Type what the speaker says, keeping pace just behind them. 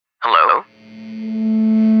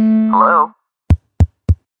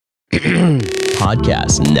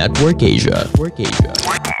Podcast Network Asia.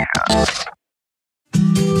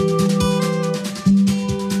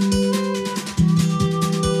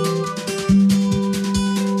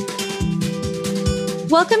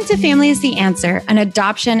 Welcome to Family is the Answer, an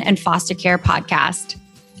adoption and foster care podcast.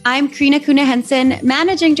 I'm Karina Kuna Henson,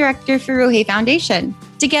 Managing Director for Rohe Foundation.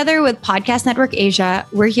 Together with Podcast Network Asia,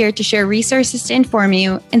 we're here to share resources to inform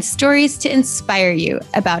you and stories to inspire you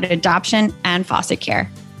about adoption and foster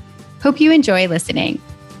care. Hope you enjoy listening.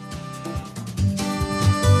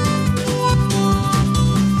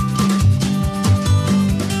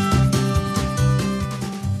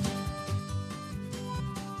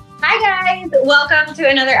 Hi guys, welcome to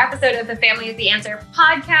another episode of the Family is the Answer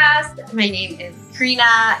podcast. My name is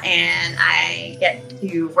Karina and I get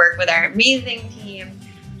to work with our amazing team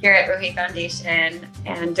here at Rohe Foundation.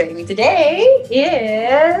 And joining me today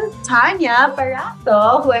is Tanya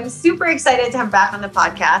Barato, who I'm super excited to have back on the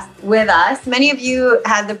podcast with us. Many of you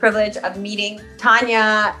had the privilege of meeting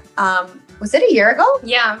Tanya, was it a year ago?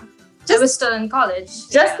 Yeah. I was still in college.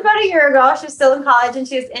 Just about a year ago, she was still in college and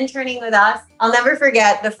she was interning with us. I'll never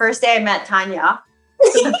forget the first day I met Tanya.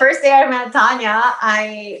 So the first day I met Tanya,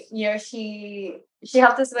 she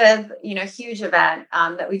helped us with, a huge event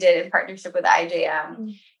that we did in partnership with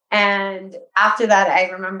IJM. And after that, I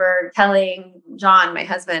remember telling John, my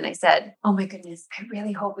husband, I said, oh my goodness, I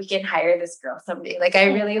really hope we can hire this girl someday. Like, I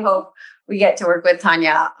really hope we get to work with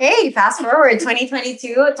Tanya. Hey, fast forward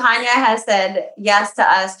 2022, Tanya has said yes to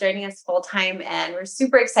us, joining us full time. And we're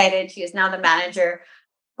super excited. She is now the manager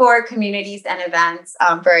for communities and events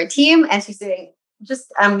for our team. And she's doing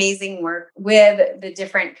just amazing work with the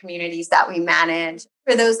different communities that we manage.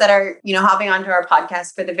 For those that are, hopping onto our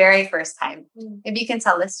podcast for the very first time, maybe you can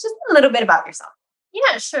tell us just a little bit about yourself.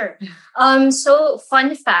 Yeah, sure. So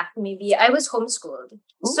fun fact, maybe I was homeschooled.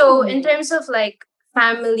 Ooh. So in terms of like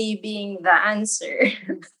family being the answer,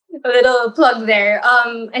 a little plug there.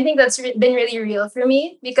 I think that's been really real for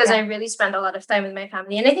me because I really spent a lot of time with my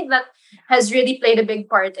family. And I think that has really played a big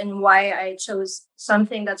part in why I chose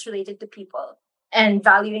something that's related to people and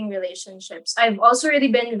valuing relationships. I've also really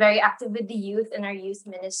been very active with the youth in our youth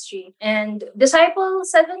ministry and disciple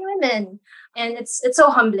 7 women. And it's so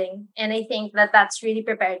humbling. And I think that that's really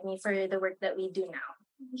prepared me for the work that we do now.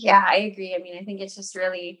 Yeah, I agree. I mean, I think it's just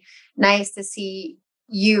really nice to see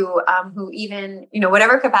you who even,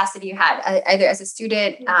 whatever capacity you had, either as a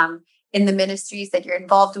student in the ministries that you're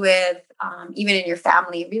involved with, even in your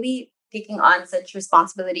family, really taking on such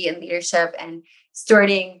responsibility and leadership and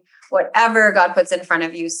stewarding whatever God puts in front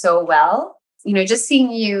of you so well. Just seeing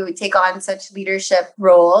you take on such leadership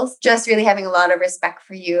roles, just really having a lot of respect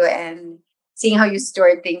for you and seeing how you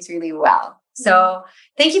steward things really well. So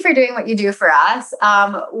thank you for doing what you do for us.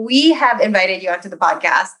 We have invited you onto the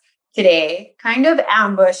podcast today, kind of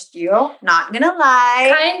ambushed you, not gonna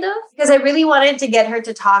lie. Kind of. Because I really wanted to get her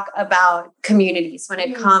to talk about communities when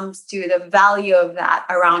it comes to the value of that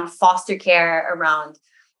around foster care, around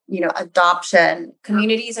adoption.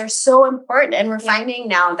 Communities are so important. And we're finding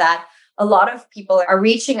now that a lot of people are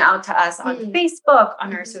reaching out to us on Facebook,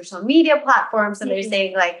 on our social media platforms. And they're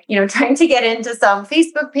saying trying to get into some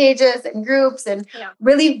Facebook pages and groups and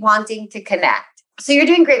really wanting to connect. So you're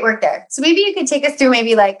doing great work there. So maybe you could take us through,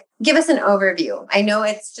 give us an overview. I know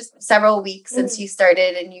it's just several weeks since you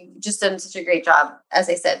started and you've just done such a great job, as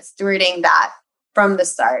I said, stewarding that from the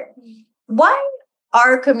start. Why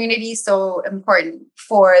are communities so important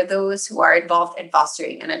for those who are involved in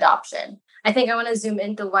fostering and adoption? I think I want to zoom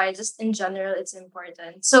into why just in general it's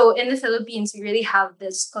important. So in the Philippines, we really have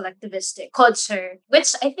this collectivistic culture,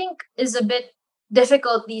 which I think is a bit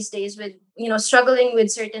difficult these days with, struggling with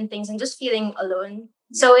certain things and just feeling alone.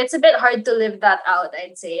 So it's a bit hard to live that out,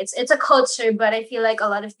 I'd say. It's a culture, but I feel like a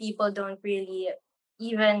lot of people don't really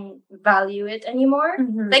even value it anymore.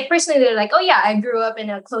 Like personally, they're like, oh yeah, I grew up in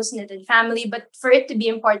a close-knitted family, but for it to be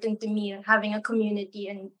important to me, having a community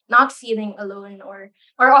and not feeling alone or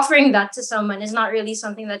offering that to someone is not really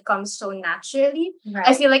something that comes so naturally. Right.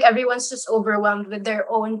 I feel like everyone's just overwhelmed with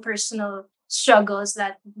their own personal struggles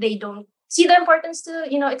that they don't see the importance to,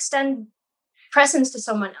 extend presence to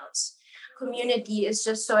someone else. Community is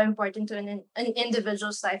just so important to an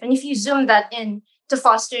individual's life. And if you zoom that in to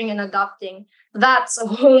fostering and adopting, that's a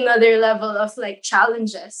whole nother level of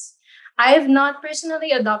challenges. I have not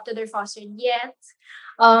personally adopted or fostered yet,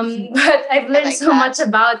 but I've learned so much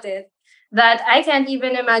about it that I can't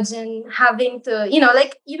even imagine having to,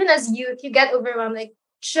 even as youth, you get overwhelmed.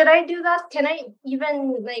 Should I do that? Can I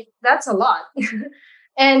even, that's a lot.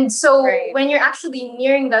 And so when you're actually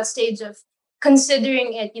nearing that stage of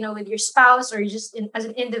considering it, with your spouse or just as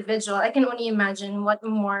an individual, I can only imagine what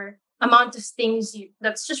more amount of things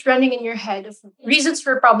that's just running in your head of reasons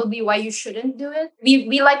for probably why you shouldn't do it.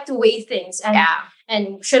 We like to weigh things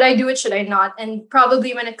and should I do it, should I not? And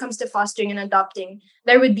probably when it comes to fostering and adopting,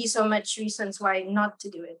 there would be so much reasons why not to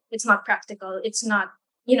do it. It's not practical. It's not,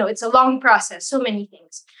 it's a long process, so many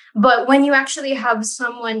things. But when you actually have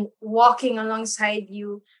someone walking alongside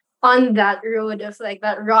you on that road of like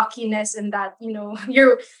that rockiness and that,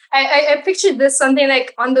 I pictured this something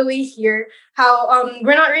like on the way here, how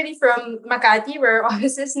we're not really from Makati, where our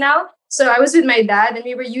office is now. So I was with my dad and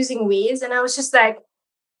we were using Waze, and I was just like,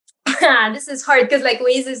 this is hard because like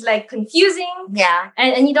Waze is like confusing. Yeah.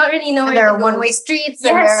 And you don't really know and where there are to go. one-way streets.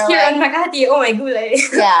 Yes, here in Makati. Oh my gulay.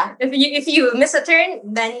 Yeah. if you miss a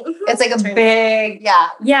turn, then it's like a big,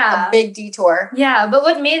 a big detour. Yeah, but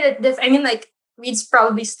what made it different, I mean, like, we'd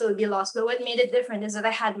probably still be lost, but what made it different is that I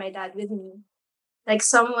had my dad with me. Like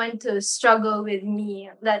someone to struggle with me,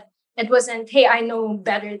 that it wasn't, hey, I know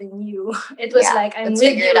better than you. It was like, I'm with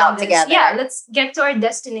you out together. Yeah, let's get to our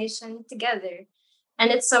destination together. And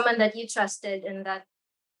it's someone that you trusted and that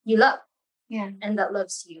you love. Yeah. And that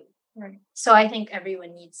loves you. Right. So I think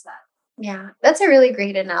everyone needs that. Yeah, that's a really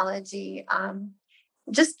great analogy.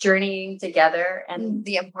 Just journeying together and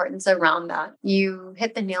the importance around that. You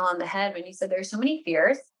hit the nail on the head when you said there's so many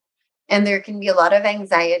fears and there can be a lot of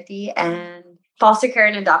anxiety, and foster care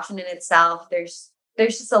and adoption in itself, there's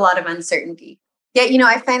just a lot of uncertainty. Yet,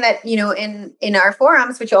 I find that, in our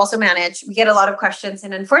forums, which you also manage, we get a lot of questions.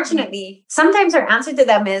 And unfortunately, sometimes our answer to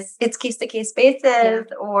them is it's case-to-case basis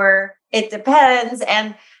or it depends.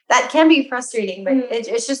 And that can be frustrating, but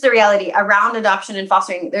it's just the reality around adoption and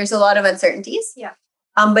fostering. There's a lot of uncertainties. Yeah.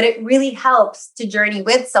 But it really helps to journey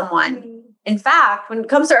with someone. In fact, when it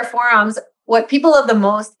comes to our forums, what people love the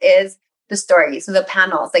most is the stories, so the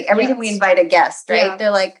panels. Like every time we invite a guest, right?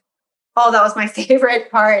 They're like, oh, that was my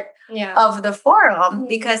favorite part of the forum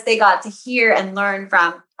because they got to hear and learn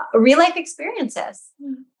from real life experiences.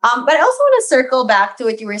 But I also want to circle back to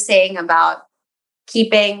what you were saying about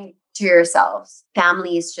keeping to yourselves.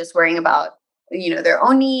 Families just worrying about, their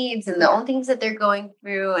own needs and the own things that they're going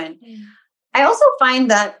through. And I also find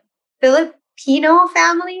that Filipino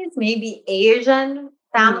families, maybe Asian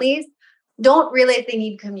families, don't realize they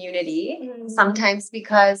need community sometimes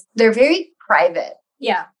because they're very private.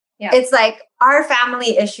 Yeah. It's like our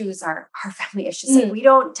family issues are our family issues. Like we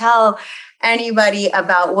don't tell anybody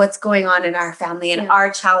about what's going on in our family and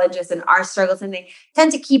our challenges and our struggles. And they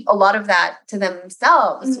tend to keep a lot of that to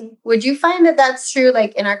themselves. Would you find that that's true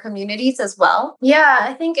like in our communities as well? Yeah,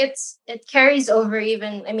 I think it carries over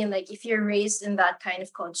even, I mean, like if you're raised in that kind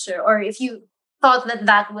of culture or if you thought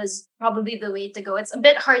that was probably the way to go, it's a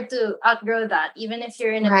bit hard to outgrow that. Even if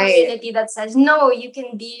you're in a community that says, no, you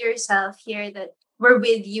can be yourself here, that we're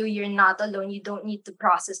with you, you're not alone, you don't need to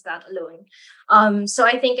process that alone. So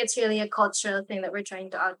I think it's really a cultural thing that we're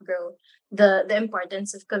trying to outgrow, the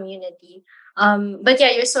importance of community. But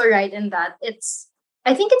yeah, you're so right in that.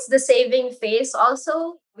 I think it's the saving face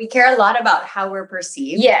also. We care a lot about how we're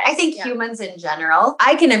perceived. Yeah, I think humans in general,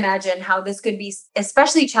 I can imagine how this could be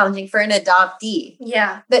especially challenging for an adoptee.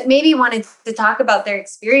 Yeah. That maybe wanted to talk about their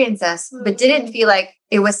experiences, but didn't feel like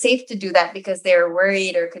it was safe to do that because they were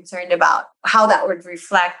worried or concerned about how that would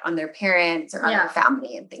reflect on their parents or on their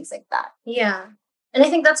family and things like that. Yeah. And I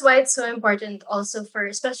think that's why it's so important also for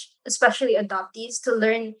especially adoptees to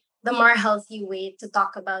learn the more healthy way to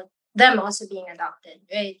talk about them also being adopted,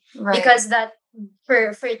 right? Because that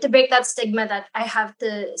for to break that stigma that I have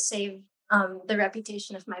to save the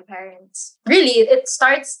reputation of my parents. Really, it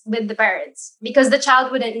starts with the parents because the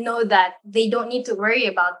child wouldn't know that they don't need to worry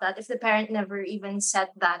about that if the parent never even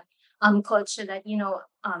set that culture that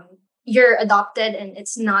you're adopted and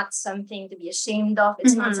it's not something to be ashamed of.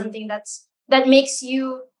 It's not something that makes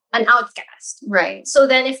you an outcast. Right. So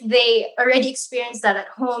then if they already experienced that at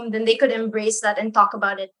home, then they could embrace that and talk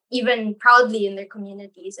about it even proudly in their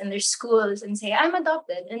communities and their schools and say, I'm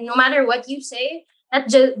adopted. And no matter what you say,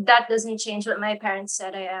 that doesn't change what my parents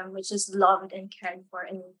said I am, which is loved and cared for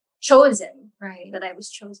and chosen. Right. That I was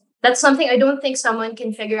chosen. That's something I don't think someone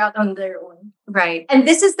can figure out on their own. Right. And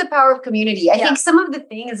this is the power of community. I think some of the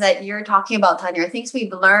things that you're talking about, Tanya, are things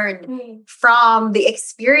we've learned from the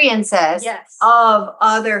experiences of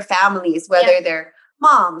other families, whether they're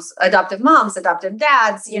moms, adoptive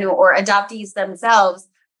dads, or adoptees themselves,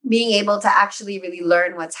 being able to actually really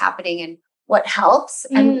learn what's happening and what helps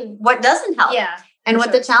and what doesn't help. Yeah. And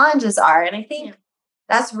what the challenges are. And I think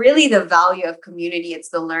that's really the value of community. It's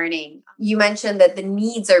the learning. You mentioned that the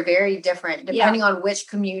needs are very different depending on which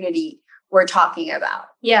community we're talking about.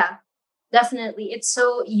 Yeah, definitely. It's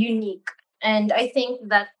so unique. And I think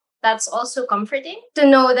that that's also comforting to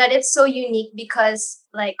know that it's so unique, because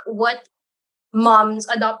like what moms,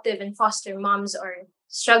 adoptive and foster moms, are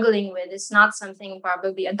struggling with is not something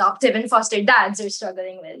probably adoptive and foster dads are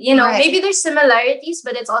struggling with. Right. Maybe there's similarities,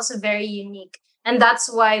 but it's also very unique. And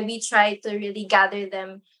that's why we try to really gather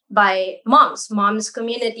them by moms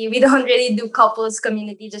community. We don't really do couples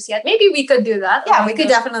community just yet. Maybe we could do that. Yeah, we could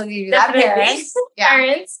definitely do that. Parents. Yeah.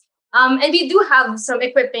 Parents. And we do have some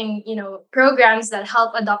equipping, programs that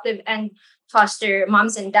help adoptive and foster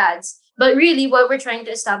moms and dads. But really, what we're trying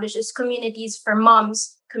to establish is communities for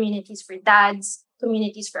moms, communities for dads,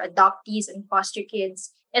 communities for adoptees and foster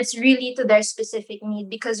kids. It's really to their specific need,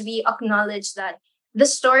 because we acknowledge that the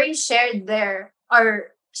stories shared there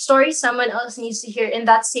are stories someone else needs to hear in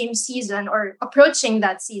that same season, or approaching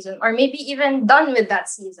that season, or maybe even done with that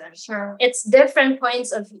season. Sure. It's different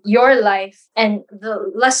points of your life and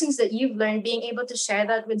the lessons that you've learned, being able to share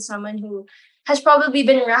that with someone who has probably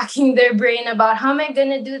been racking their brain about, how am I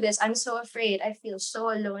going to do this? I'm so afraid. I feel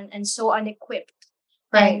so alone and so unequipped.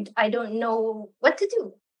 Right. And I don't know what to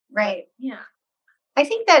do. Right. Yeah. I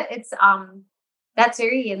think that it's that's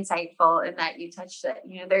very insightful in that you touched it.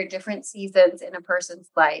 There are different seasons in a person's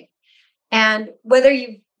life. And whether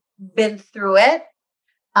you've been through it,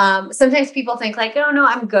 sometimes people think like, oh no,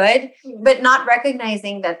 I'm good, but not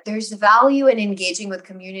recognizing that there's value in engaging with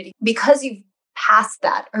community because you've passed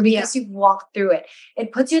that, or because you've walked through it.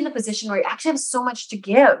 It puts you in the position where you actually have so much to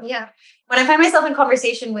give. Yeah. When I find myself in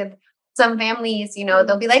conversation with some families,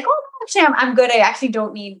 they'll be like, oh, actually, I'm good. I actually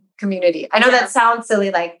don't need community. I know that sounds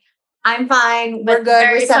silly. Like, I'm fine. We're good.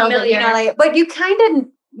 We're settled. But you kind of,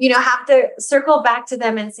 have to circle back to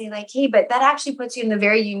them and say like, hey, but that actually puts you in the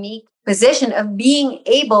very unique position of being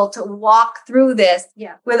able to walk through this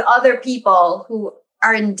with other people who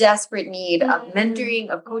are in desperate need of mentoring,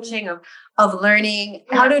 of coaching, of learning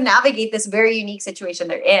how to navigate this very unique situation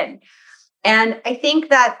they're in. And I think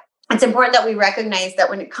that it's important that we recognize that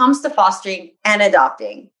when it comes to fostering and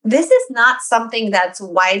adopting, this is not something that's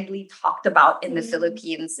widely talked about in the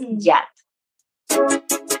Philippines yet.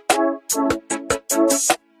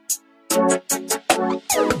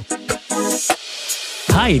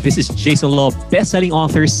 Hi, this is Jason Law, best-selling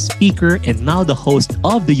author, speaker, and now the host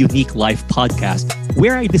of the Unique Life podcast,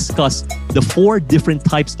 where I discuss the 4 different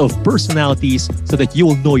types of personalities so that you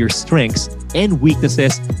will know your strengths and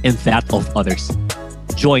weaknesses and that of others.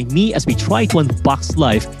 Join me as we try to unbox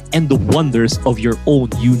life and the wonders of your own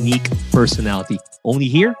unique personality. Only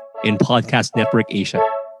here in Podcast Network Asia.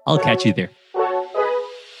 I'll catch you there.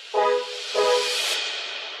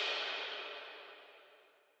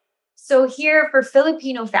 So here for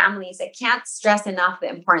Filipino families, I can't stress enough the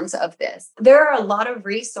importance of this. There are a lot of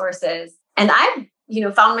resources, and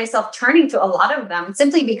I've found myself turning to a lot of them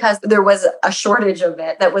simply because there was a shortage of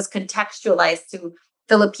it that was contextualized to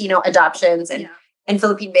Filipino adoptions and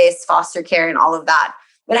Philippine-based foster care and all of that.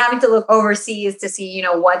 But having to look overseas to see,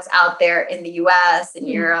 what's out there in the US and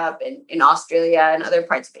Europe and in Australia and other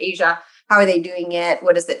parts of Asia, how are they doing it?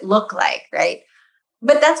 What does it look like, right?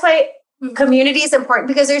 But that's why community is important,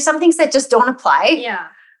 because there's some things that just don't apply. Yeah.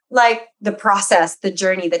 Like the process, the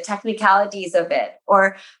journey, the technicalities of it,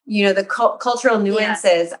 or, the cultural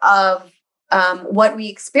nuances of what we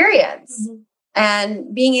experience.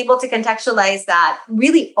 And being able to contextualize that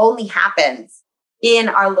really only happens in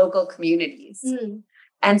our local communities.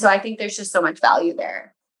 And so I think there's just so much value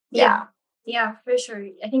there. Yeah, for sure.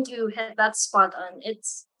 I think you hit that spot on.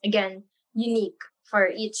 It's, again, unique for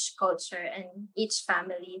each culture and each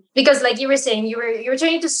family. Because like you were saying, you were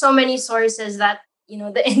turning to so many sources that,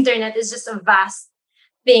 the internet is just a vast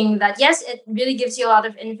thing that, yes, it really gives you a lot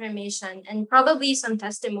of information and probably some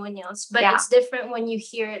testimonials, but it's different when you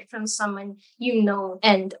hear it from someone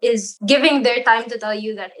and is giving their time to tell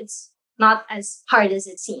you that it's not as hard as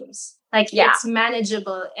it seems. Like it's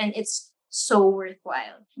manageable and it's so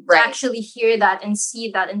worthwhile to actually hear that and see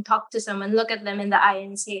that and talk to someone, look at them in the eye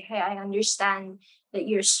and say, hey, I understand that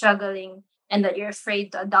you're struggling and that you're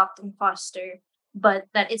afraid to adopt and foster, but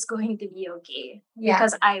that it's going to be okay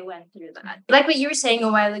because I went through that. Like what you were saying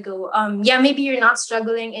a while ago, maybe you're not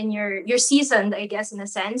struggling and you're seasoned, I guess, in a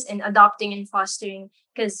sense, in adopting and fostering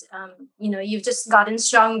because, you've just gotten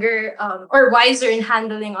stronger or wiser in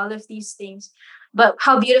handling all of these things. But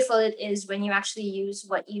how beautiful it is when you actually use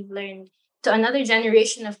what you've learned to another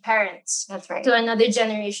generation of parents. That's right. To another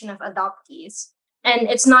generation of adoptees. And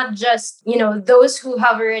it's not just, those who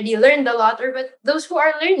have already learned a lot, but those who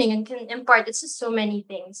are learning and can impart. It's just so many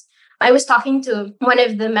things. I was talking to one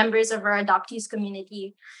of the members of our adoptees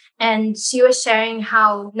community, and she was sharing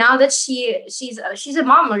how now that she's a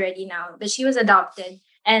mom already now, but she was adopted.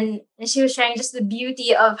 And she was sharing just the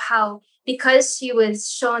beauty of how because she was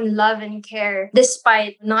shown love and care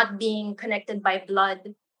despite not being connected by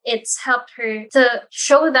blood, it's helped her to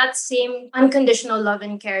show that same unconditional love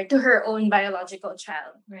and care to her own biological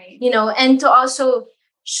child. Right. And to also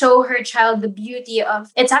show her child the beauty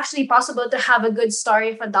of it's actually possible to have a good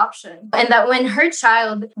story of adoption. And that when her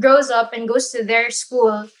child grows up and goes to their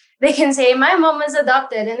school, they can say, my mom was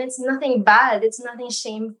adopted, and it's nothing bad. It's nothing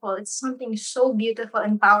shameful. It's something so beautiful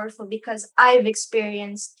and powerful because I've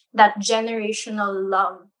experienced that generational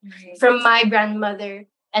love from my grandmother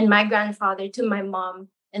and my grandfather to my mom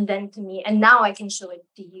and then to me. And now I can show it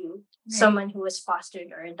to you, someone who was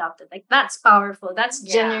fostered or adopted. Like, that's powerful. That's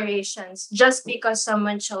generations just because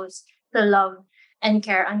someone chose to love and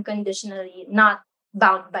care unconditionally, not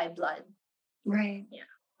bound by blood. Right. Yeah.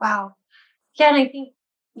 Wow. Yeah, and I think,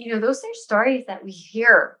 those are stories that we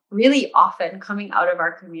hear really often coming out of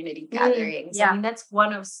our community gatherings. Yeah. I mean, that's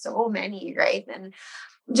one of so many, right? And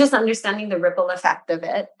just understanding the ripple effect of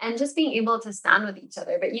it and just being able to stand with each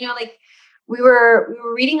other. But, we were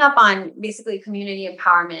reading up on basically community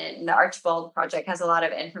empowerment, and the Archibald Project has a lot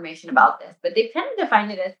of information about this, but they've kind of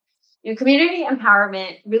defined it as, community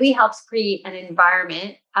empowerment really helps create an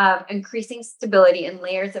environment of increasing stability and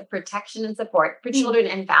layers of protection and support for children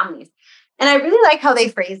and families. And I really like how they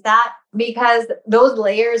phrase that, because those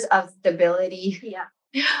layers of stability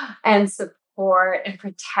and support and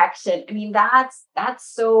protection, I mean, that's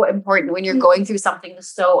so important when you're going through something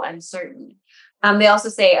so uncertain. They also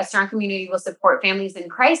say a strong community will support families in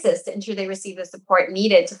crisis to ensure they receive the support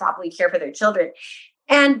needed to properly care for their children.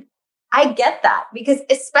 And I get that, because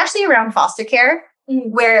especially around foster care,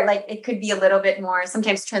 where it could be a little bit more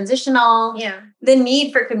sometimes transitional, the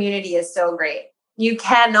need for community is so great. You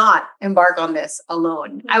cannot embark on this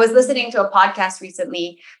alone. I was listening to a podcast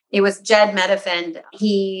recently. It was Jed Medefend.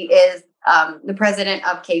 He is the president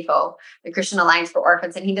of CAFO, the Christian Alliance for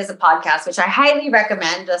Orphans, and he does a podcast, which I highly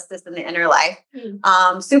recommend, Justice in the Inner Life.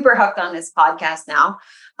 Super hooked on this podcast now.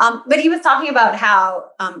 But he was talking about how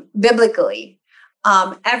biblically,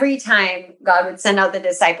 every time God would send out the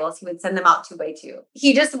disciples, he would send them out 2 by 2.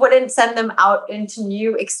 He just wouldn't send them out into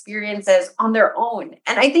new experiences on their own.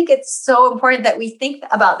 And I think it's so important that we think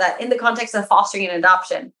about that in the context of fostering and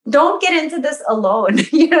adoption. Don't get into this alone.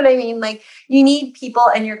 You know what I mean? You need people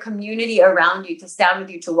and your community around you to stand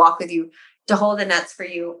with you, to walk with you, to hold the nets for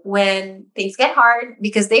you when things get hard,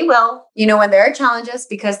 because they will, when there are challenges,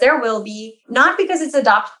 because there will be, not because it's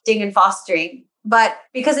adopting and fostering, but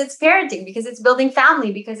because it's parenting, because it's building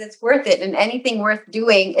family, because it's worth it. And anything worth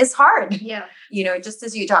doing is hard. Yeah. Just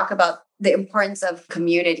as you talk about the importance of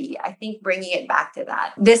community, I think bringing it back to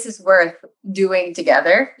that, this is worth doing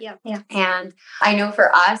together. Yeah. And I know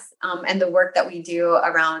for us and the work that we do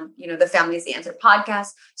around, the Family is the Answer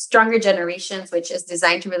podcast, Stronger Generations, which is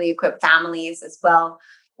designed to really equip families as well.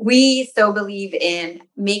 We so believe in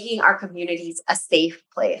making our communities a safe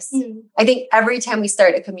place. I think every time we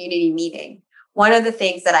start a community meeting, one of the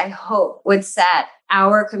things that I hope would set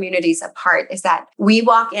our communities apart is that we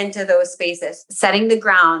walk into those spaces, setting the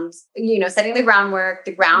grounds, setting the groundwork,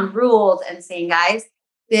 the ground rules, and saying, guys,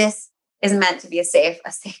 this is meant to be a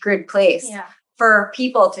sacred place for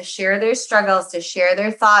people to share their struggles, to share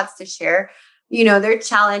their thoughts, to share, their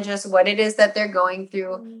challenges, what it is that they're going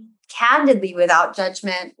through. Candidly, without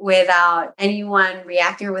judgment, without anyone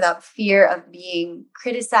reacting, or without fear of being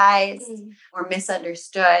criticized or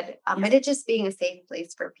misunderstood, but it just being a safe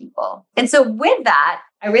place for people. And so with that,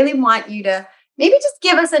 I really want you to maybe just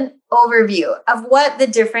give us an overview of what the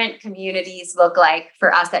different communities look like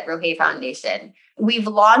for us at Rohe Foundation. We've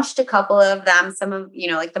launched a couple of them. Some of,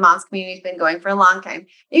 the moms community has been going for a long time.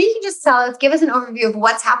 Maybe you can just give us an overview of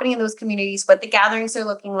what's happening in those communities, what the gatherings are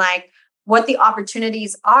looking like, what the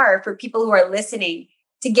opportunities are for people who are listening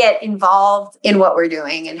to get involved in what we're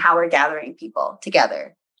doing and how we're gathering people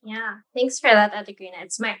together. Yeah, thanks for that, Ate Grina.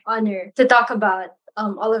 It's my honor to talk about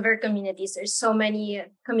all of our communities. There's so many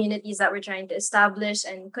communities that we're trying to establish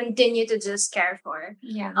and continue to just care for.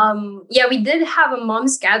 We did have a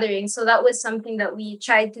mom's gathering, so that was something that we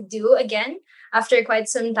tried to do again after quite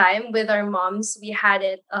some time with our moms. We had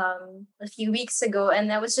it a few weeks ago, and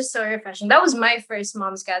that was just so refreshing. That was my first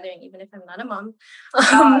mom's gathering, even if I'm not a mom.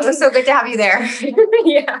 It was so good to have you there.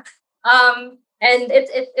 And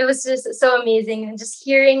it was just so amazing. And just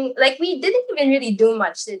hearing, we didn't even really do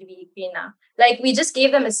much, did we, Grina? We just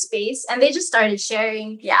gave them a space, and they just started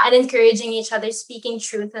sharing and encouraging each other, speaking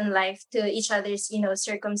truth and life to each other's,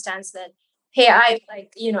 circumstance that, hey,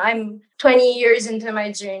 I'm 20 years into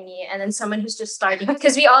my journey, and then someone who's just starting.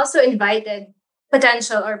 Because we also invited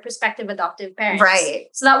potential or prospective adoptive parents. Right.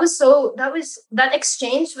 So that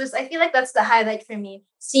exchange was, I feel like that's the highlight for me.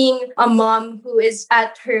 Seeing a mom who is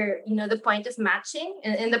at her, the point of matching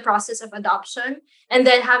in the process of adoption, and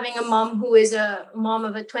then having a mom who is a mom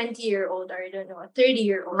of a 20-year-old or I don't know, a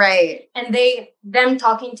 30-year-old. Right. And them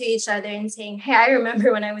talking to each other and saying, hey, I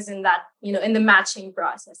remember when I was in that, in the matching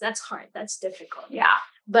process. That's hard. That's difficult. Yeah.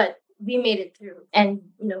 But we made it through. And,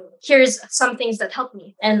 here's some things that helped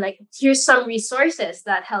me. And here's some resources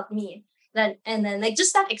that helped me. And then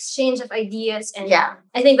just that exchange of ideas. And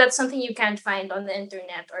I think that's something you can't find on the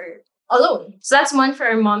internet or alone. So that's one for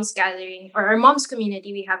our mom's gathering or our mom's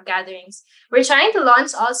community. We have gatherings. We're trying to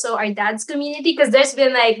launch also our dad's community because there's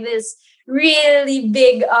been this really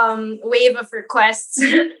big wave of requests.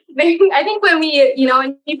 I think when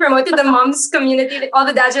we promoted the mom's community, all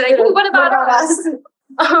the dads are like, oh, what about us?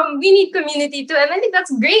 We need community too. And I think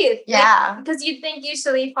that's great. Yeah. Because you'd think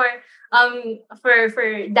usually for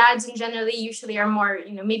dads in general, they usually are more,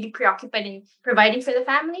 maybe preoccupied in providing for the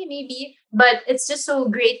family, maybe. But it's just so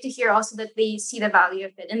great to hear also that they see the value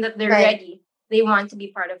of it and that they're ready. They want to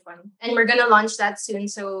be part of one. And we're gonna launch that soon.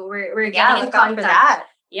 So we're getting in contact. For that.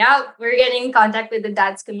 Yeah, we're getting in contact with the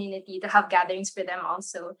dads community to have gatherings for them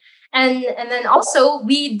also. And then also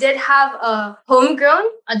we did have a homegrown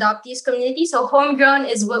adoptees community. So homegrown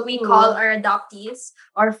is what we call our adoptees,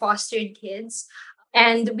 our fostered kids.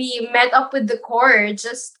 And we met up with the core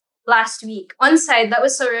just last week on site. That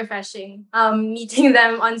was so refreshing. Meeting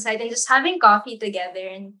them on site and just having coffee together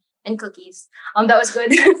and cookies. That was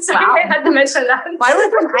good. Sorry, I had to mention that. Why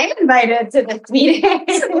wasn't I invited to this meeting?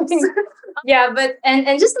 Yeah, but and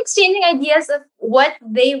just exchanging ideas of what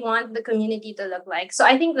they want the community to look like. So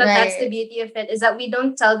I think that's the beauty of it, is that we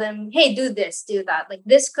don't tell them, hey, do this, do that.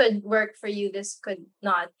 This could work for you, this could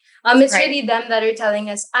not. It's really them that are telling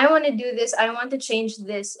us, I want to do this, I want to change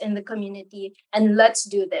this in the community, and let's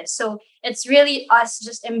do this. So it's really us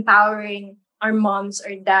just empowering our moms,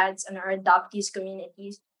 our dads, and our adoptees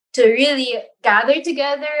communities to really gather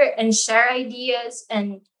together and share ideas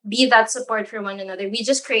and be that support for one another. We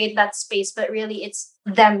just create that space, but really it's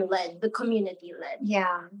them led, the community led.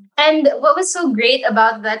 Yeah. And what was so great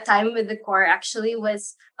about that time with the core actually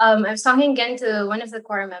was I was talking again to one of the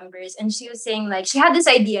core members, and she was saying she had this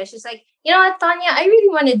idea. She's like, you know what, Tanya, I really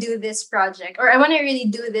want to do this project, or I want to really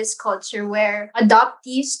do this culture where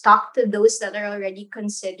adoptees talk to those that are already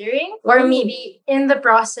considering or maybe in the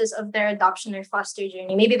process of their adoption or foster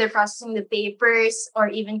journey. Maybe they're processing the papers or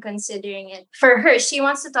even considering it. For her, she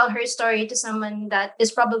wants to tell her story to someone that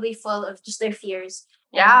is probably full of just their fears.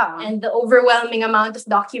 And the overwhelming amount of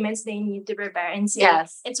documents they need to prepare, and say,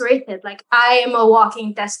 it's worth it. I am a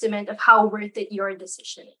walking testament of how worth it your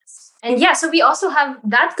decision is. And so we also have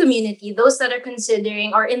that community, those that are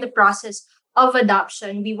considering or in the process of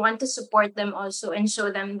adoption. We want to support them also and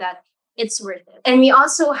show them that it's worth it. And we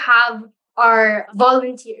also have our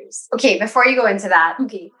volunteers. Okay, before you go into that,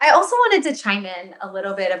 I also wanted to chime in a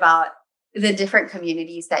little bit about the different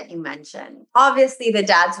communities that you mentioned. Obviously, the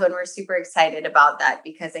dads one, we're super excited about that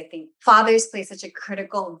because I think fathers play such a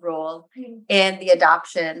critical role in the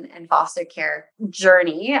adoption and foster care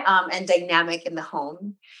journey and dynamic in the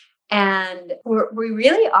home. And we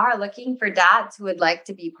really are looking for dads who would like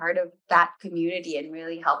to be part of that community and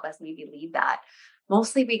really help us maybe lead that.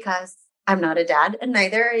 Mostly because I'm not a dad and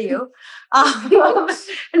neither are you.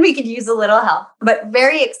 And we could use a little help, but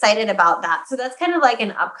very excited about that. So that's kind of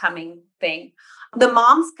an upcoming thing. The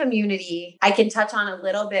moms community, I can touch on a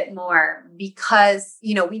little bit more because,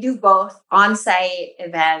 we do both on-site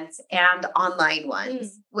events and online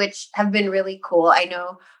ones, which have been really cool. I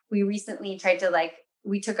know we recently tried to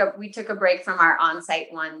we took a break from our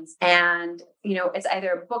on-site ones, and, it's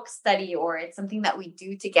either a book study or it's something that we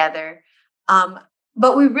do together.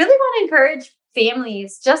 But we really want to encourage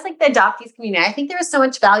families, just like the adoptees community. I think there is so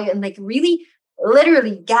much value in really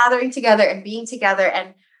literally gathering together and being together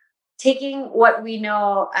and taking what we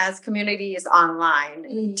know as communities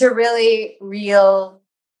online to really real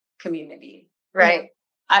community, right?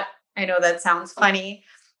 Yeah. I know that sounds funny,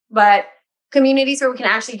 but communities where we can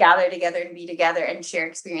actually gather together and be together and share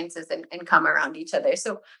experiences and come around each other.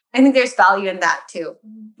 So I think there's value in that too.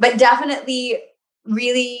 But definitely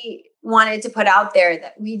really wanted to put out there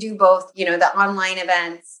that we do both, the online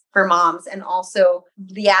events for moms and also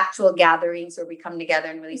the actual gatherings where we come together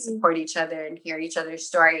and really support each other and hear each other's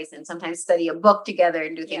stories and sometimes study a book together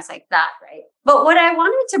and do things like that, right? But what I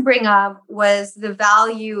wanted to bring up was the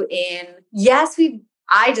value in,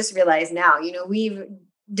 I just realized now, we've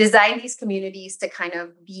designed these communities to kind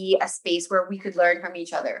of be a space where we could learn from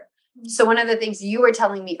each other. So one of the things you were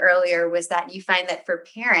telling me earlier was that you find that for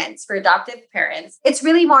adoptive parents, it's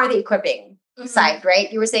really more the equipping. side,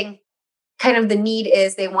 right? You were saying kind of the need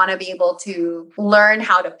is they want to be able to learn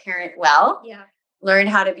how to parent well. Yeah. Learn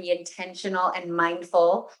how to be intentional and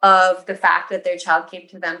mindful of the fact that their child came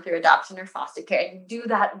to them through adoption or foster care, and do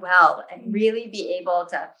that well and really be able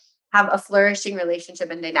to have a flourishing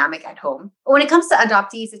relationship and dynamic at home. But when it comes to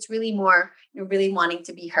adoptees, it's really more really wanting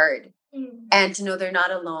to be heard and to know they're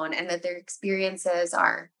not alone and that their experiences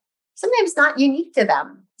are sometimes not unique to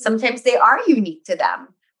them. Sometimes they are unique to them,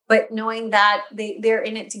 but knowing that they're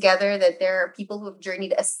in it together, that there are people who have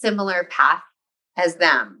journeyed a similar path as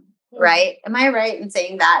them. Right? Am I right in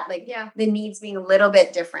saying that? Like the needs being a little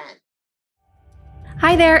bit different.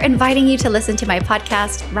 Hi there, inviting you to listen to my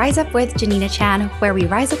podcast, Rise Up with Janina Chan, where we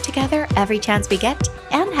rise up together every chance we get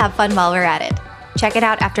and have fun while we're at it. Check it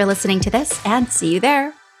out after listening to this and see you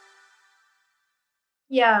there.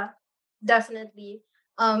 Yeah, definitely.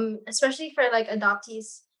 Especially for like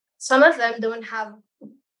adoptees, some of them don't have,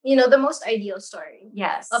 the most ideal story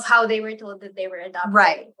of how they were told that they were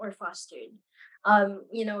adopted or fostered.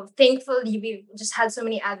 Thankfully we've just had so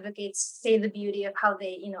many advocates say the beauty of how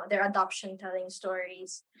they, their adoption telling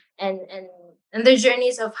stories and their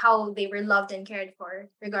journeys of how they were loved and cared for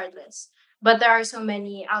regardless. But there are so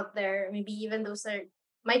many out there, maybe even those that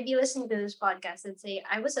might be listening to this podcast that say,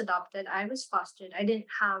 I was adopted, I was fostered, I didn't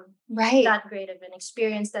have that great of an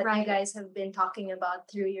experience that you guys have been talking about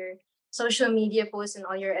through your social media posts and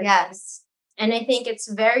all your events. And I think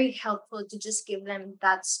it's very helpful to just give them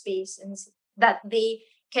that space and that they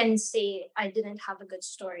can say, I didn't have a good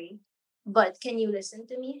story, but can you listen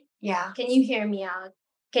to me? Yeah. Can you hear me out?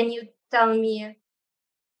 Can you tell me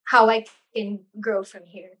how I can grow from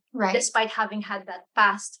here? Right. Despite having had that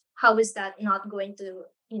past, how is that not going to,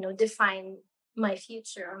 define my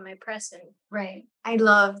future or my present? Right. I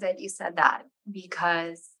love that you said that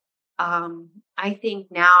because I think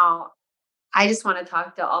now I just want to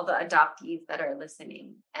talk to all the adoptees that are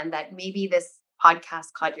listening and that maybe this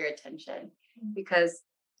podcast caught your attention because,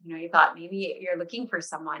 you thought maybe you're looking for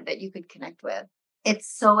someone that you could connect with. It's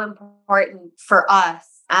so important for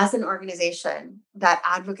us as an organization that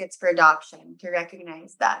advocates for adoption to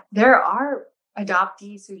recognize that there are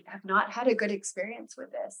adoptees who have not had a good experience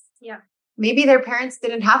with this. Yeah. Maybe their parents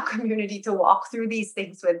didn't have community to walk through these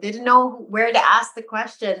things with, didn't know where to ask the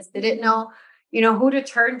questions, didn't know who to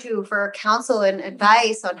turn to for counsel and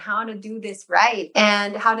advice on how to do this right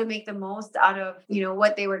and how to make the most out of,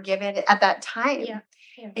 what they were given at that time. Yeah.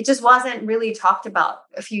 It just wasn't really talked about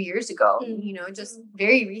a few years ago. Just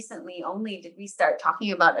very recently only did we start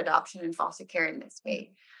talking about adoption and foster care in this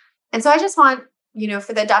way. And so I just want,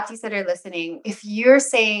 for the adoptees that are listening, if you're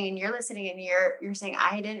saying and you're listening and you're saying,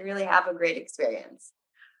 I didn't really have a great experience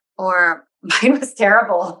or mine was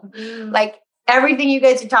terrible. Like, everything you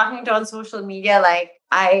guys are talking to on social media, like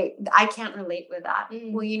I can't relate with that.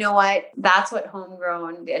 Well, you know what? That's what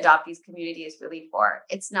Homegrown, the adoptees community is really for.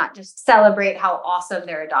 It's not just celebrate how awesome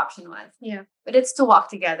their adoption was. Yeah. But it's to walk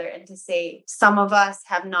together and to say, some of us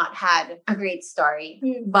have not had a great story,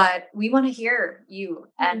 but we want to hear you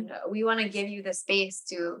and we want to give you the space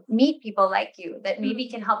to meet people like you that maybe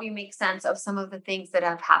can help you make sense of some of the things that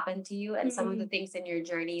have happened to you and some of the things in your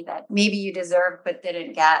journey that maybe you deserved but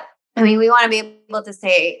didn't get. I mean, we want to be able to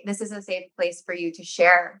say, this is a safe place for you to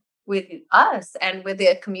share with us and with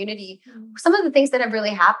the community some of the things that have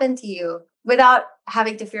really happened to you without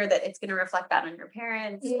having to fear that it's going to reflect that on your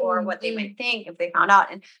parents or what they might think if they found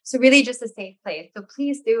out. And so really just a safe place. So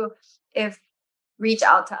please do reach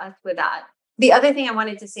out to us with that. The other thing I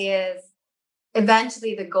wanted to say is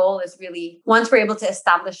eventually the goal is really, once we're able to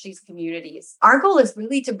establish these communities, our goal is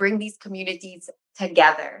really to bring these communities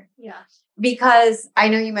together. Yeah. Because I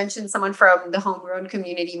know you mentioned someone from the Homegrown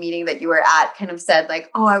community meeting that you were at kind of said like,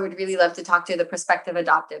 oh, I would really love to talk to the prospective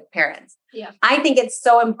adoptive parents. Yeah. I think it's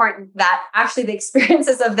so important that actually the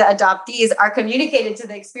experiences of the adoptees are communicated to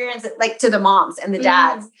the experiences, like to the moms and the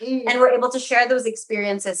dads. And we're able to share those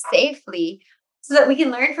experiences safely so that we can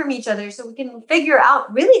learn from each other, so we can figure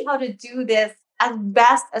out really how to do this as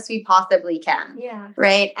best as we possibly can. Yeah.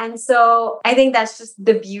 Right. And so I think that's just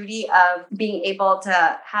the beauty of being able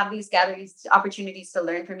to have these gatherings, opportunities to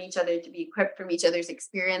learn from each other, to be equipped from each other's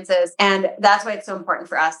experiences. And that's why it's so important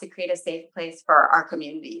for us to create a safe place for our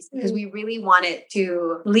communities, because we really want it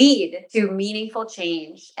to lead to meaningful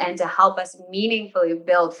change and to help us meaningfully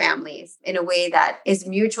build families in a way that is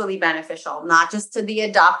mutually beneficial, not just to the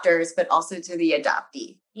adopters, but also to the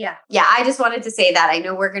adoptee. Yeah. Yeah. I just wanted to say that. I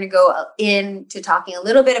know we're going to go into talking a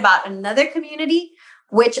little bit about another community,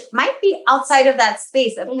 which might be outside of that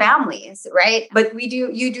space of families, right? But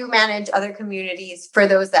you do manage other communities for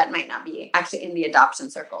those that might not be actually in the adoption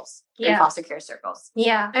circles and foster care circles.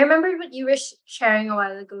 Yeah. I remember what you were sharing a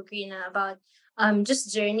while ago, Karina, about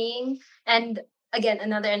just journeying. And again,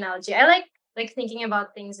 another analogy. I like thinking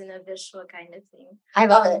about things in a visual kind of thing. I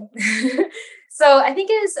love it. So I think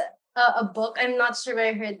it is a book. I'm not sure where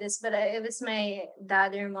I heard this, but it was my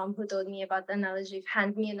dad or mom who told me about the analogy of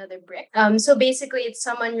hand me another brick. So basically, it's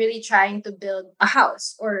someone really trying to build a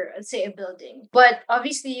house or let's say a building. But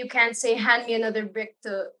obviously, you can't say hand me another brick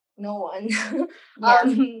to no one.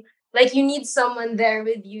 Like you need someone there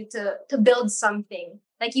with you to build something.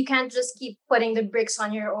 Like you can't just keep putting the bricks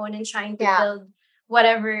on your own and trying to build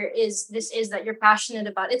whatever this is that you're passionate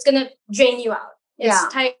about. It's gonna drain you out.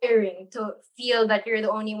 It's tiring to feel that you're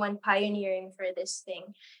the only one pioneering for this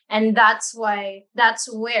thing. And that's where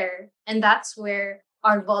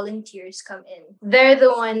our volunteers come in. They're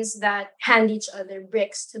the ones that hand each other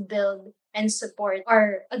bricks to build and support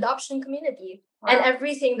our adoption community. Wow. And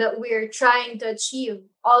everything that we're trying to achieve,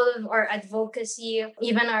 all of our advocacy,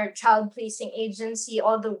 even our child placing agency,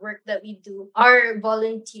 all the work that we do, our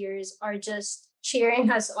volunteers are just cheering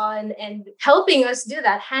us on and helping us do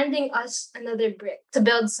that, handing us another brick to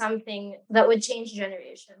build something that would change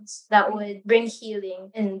generations, that would bring healing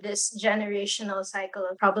in this generational cycle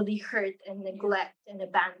of probably hurt and neglect and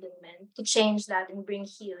abandonment, to change that and bring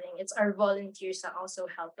healing. It's our volunteers that also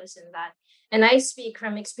help us in that. And I speak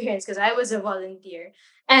from experience because I was a volunteer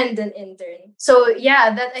and an intern. So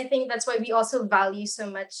that I think that's why we also value so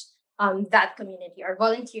much that community, our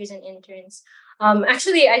volunteers and interns.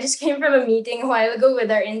 Actually, I just came from a meeting a while ago with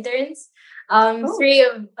our interns. 3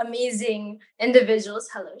 of amazing individuals.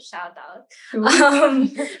 Hello, shout out.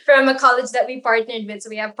 From a college that we partnered with. So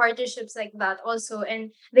we have partnerships like that also.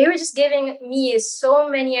 And they were just giving me so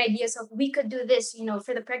many ideas of we could do this,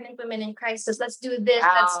 for the pregnant women in crisis. Let's do this.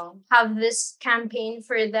 Wow. Let's have this campaign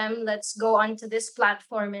for them. Let's go onto this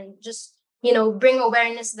platform and just, bring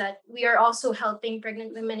awareness that we are also helping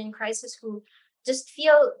pregnant women in crisis who just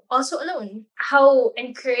feel also alone. How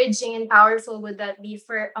encouraging and powerful would that be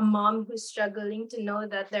for a mom who's struggling to know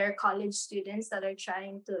that there are college students that are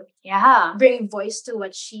trying to bring voice to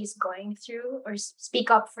what she's going through or speak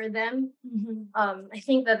up for them? Mm-hmm. I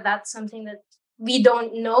think that that's something that we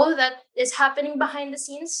don't know that is happening behind the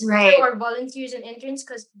scenes through our volunteers and interns,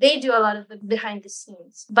 because they do a lot of the behind the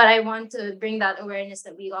scenes. But I want to bring that awareness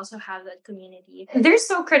that we also have that community. They're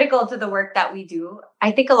so critical to the work that we do.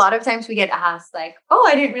 I think a lot of times we get asked like, oh,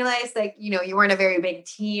 I didn't realize you weren't a very big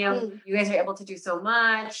team. You guys are able to do so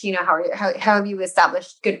much. How have you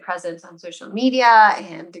established good presence on social media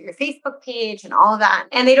and through your Facebook page and all of that?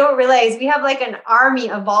 And they don't realize we have like an army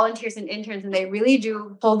of volunteers and interns, and they really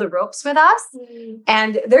do pull the ropes with us.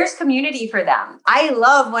 And there's community for them. I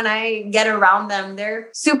love when I get around them. They're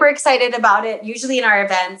super excited about it. Usually in our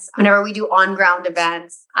events, whenever we do on-ground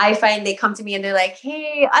events, I find they come to me and they're like,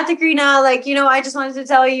 hey, Ate Karina, I just wanted to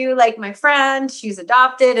tell you, my friend, she's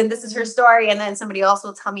adopted and this is her story. And then somebody else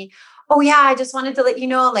will tell me, oh yeah, I just wanted to let you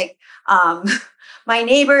know, my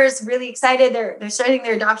neighbor's really excited. They're starting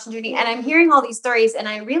their adoption journey. And I'm hearing all these stories and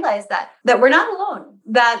I realize that we're not alone,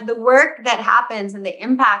 that the work that happens and the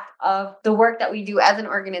impact of the work that we do as an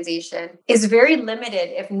organization is very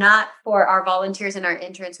limited, if not for our volunteers and our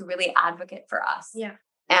interns who really advocate for us. Yeah.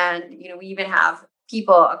 And, we even have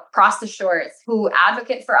people across the shores who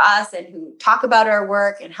advocate for us and who talk about our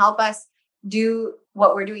work and help us do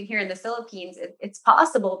what we're doing here in the Philippines. It's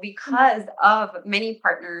possible because of many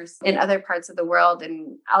partners in other parts of the world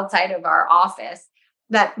and outside of our office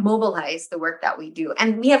that mobilize the work that we do.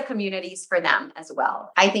 And we have communities for them as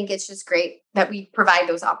well. I think it's just great that we provide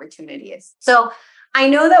those opportunities. So I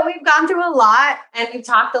know that we've gone through a lot and we've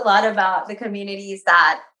talked a lot about the communities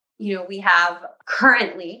that we have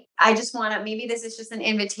currently. I just want to, maybe this is just an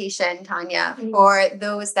invitation, Tanya, for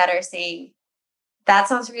those that are saying, that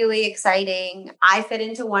sounds really exciting. I fit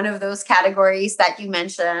into one of those categories that you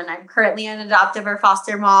mentioned. I'm currently an adoptive or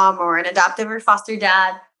foster mom or an adoptive or foster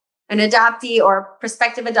dad, an adoptee or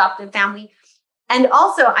prospective adoptive family. And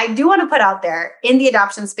also, I do want to put out there in the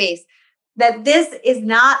adoption space that this is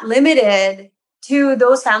not limited to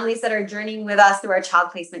those families that are journeying with us through our child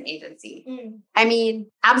placement agency. I mean,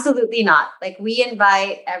 absolutely not. We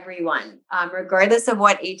invite everyone, regardless of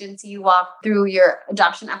what agency you walk through your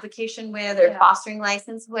adoption application with or fostering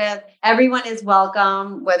license with. Everyone is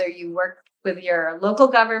welcome, whether you work with your local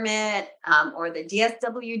government or the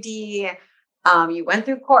DSWD, you went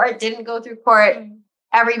through court, didn't go through court.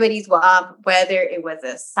 Everybody's welcome, whether it was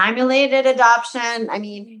a simulated adoption. I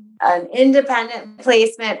mean, an independent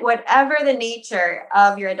placement, whatever the nature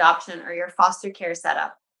of your adoption or your foster care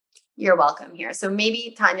setup, you're welcome here. So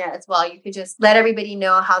maybe Tanya as well, you could just let everybody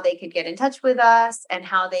know how they could get in touch with us and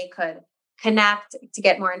how they could connect to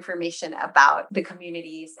get more information about the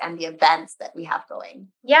communities and the events that we have going.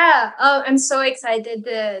 Yeah, I'm so excited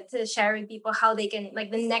to share with people how they can, like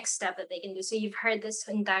the next step that they can do. So you've heard this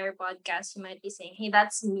entire podcast, you might be saying, hey,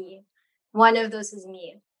 that's me. One of those is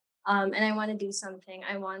me. And I want to do something.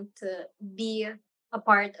 I want to be a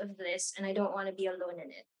part of this and I don't want to be alone in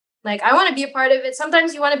it. Like, I want to be a part of it.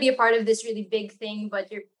 Sometimes you want to be a part of this really big thing,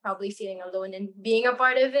 but you're probably feeling alone in being a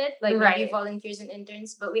part of it. Like maybe volunteers and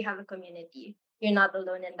interns, but we have a community. You're not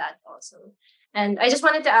alone in that also. And I just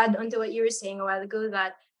wanted to add on to what you were saying a while ago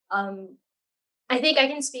that I think I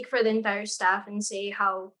can speak for the entire staff and say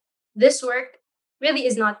how this work really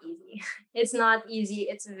is not easy. It's not easy.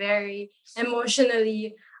 It's very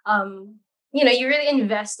emotionally you really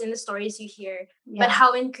invest in the stories you hear, but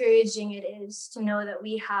how encouraging it is to know that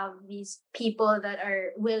we have these people that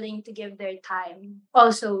are willing to give their time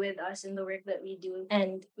also with us in the work that we do.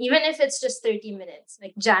 And even if it's just 30 minutes,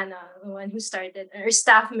 like Jana, the one who started, or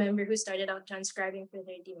staff member who started out transcribing for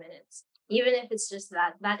 30 minutes, even if it's just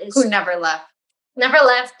that is... Who never left. Never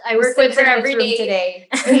left. I work with her every day. Today.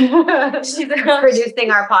 She's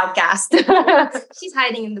producing our podcast. She's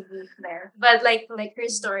hiding in the booth there. But like her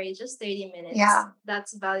story, just 30 minutes. Yeah.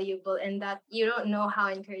 That's valuable. And that you don't know how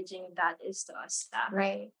encouraging that is to us staff.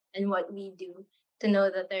 Right. And what we do to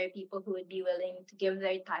know that there are people who would be willing to give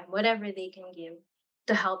their time, whatever they can give,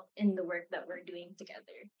 to help in the work that we're doing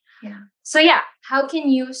together. Yeah. So how can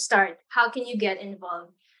you start? How can you get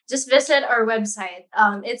involved? Just visit our website.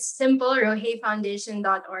 It's simple,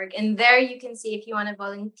 roheifoundation.org. And there you can see if you want to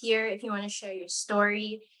volunteer, if you want to share your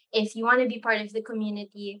story, if you want to be part of the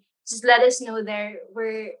community, just let us know there.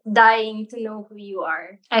 We're dying to know who you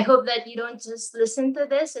are. I hope that you don't just listen to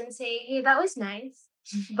this and say, hey, that was nice.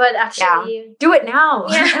 But actually... do it now.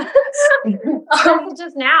 Yeah.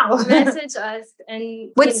 Just now. Message us. And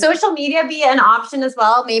would social media be an option as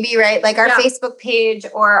well? Maybe, right? Like our Facebook page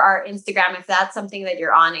or our Instagram, if that's something that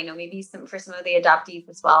you're on. I know maybe for some of the adoptees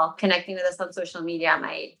as well, connecting with us on social media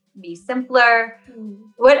might be simpler.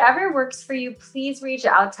 Whatever works for you, please reach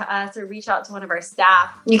out to us or reach out to one of our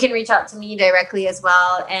staff. You can reach out to me directly as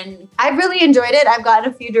well. And I've really enjoyed it. I've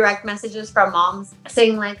gotten a few direct messages from moms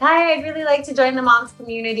saying like, hi, I'd really like to join the moms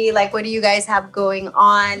community. Like, what do you guys have going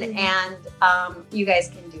on? And you guys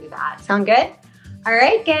can do that. Sound good? All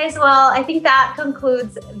right, guys. Well, I think that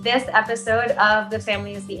concludes this episode of the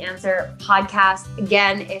Family is the Answer podcast.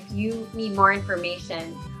 Again, if you need more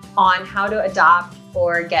information on how to adopt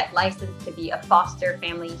or get licensed to be a foster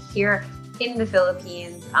family here in the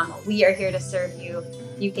Philippines, we are here to serve you.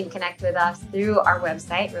 You can connect with us through our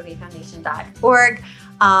website, roheifoundation.org.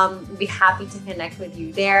 We'd be happy to connect with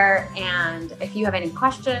you there. And if you have any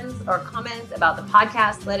questions or comments about the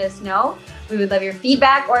podcast, let us know. We would love your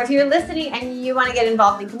feedback. Or if you're listening and you want to get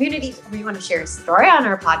involved in communities or you want to share a story on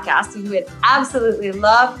our podcast, we would absolutely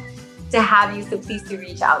love to have you. So please do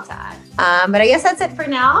reach out to us. But I guess that's it for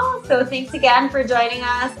now. So thanks again for joining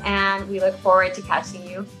us. And we look forward to catching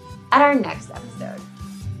you at our next episode.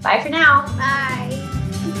 Bye for now. Bye.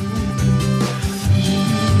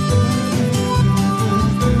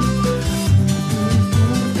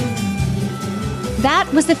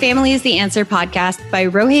 That was the Family is the Answer podcast by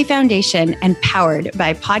Rohei Foundation and powered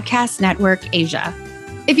by Podcast Network Asia.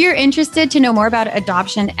 If you're interested to know more about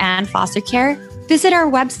adoption and foster care, visit our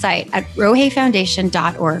website at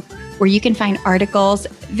roheifoundation.org, where you can find articles,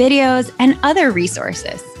 videos, and other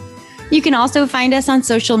resources. You can also find us on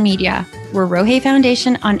social media. We're Rohei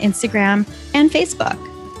Foundation on Instagram and Facebook.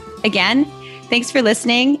 Again, thanks for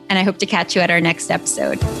listening, and I hope to catch you at our next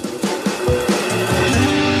episode.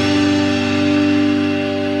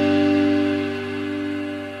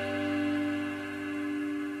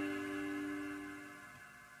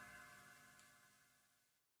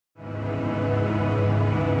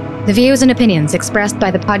 The views and opinions expressed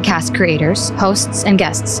by the podcast creators, hosts, and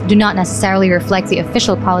guests do not necessarily reflect the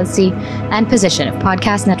official policy and position of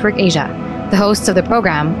Podcast Network Asia, the hosts of the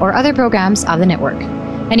program, or other programs of the network.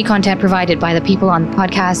 Any content provided by the people on the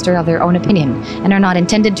podcast are of their own opinion and are not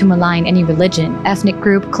intended to malign any religion, ethnic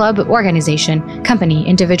group, club, organization, company,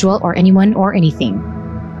 individual, or anyone or anything.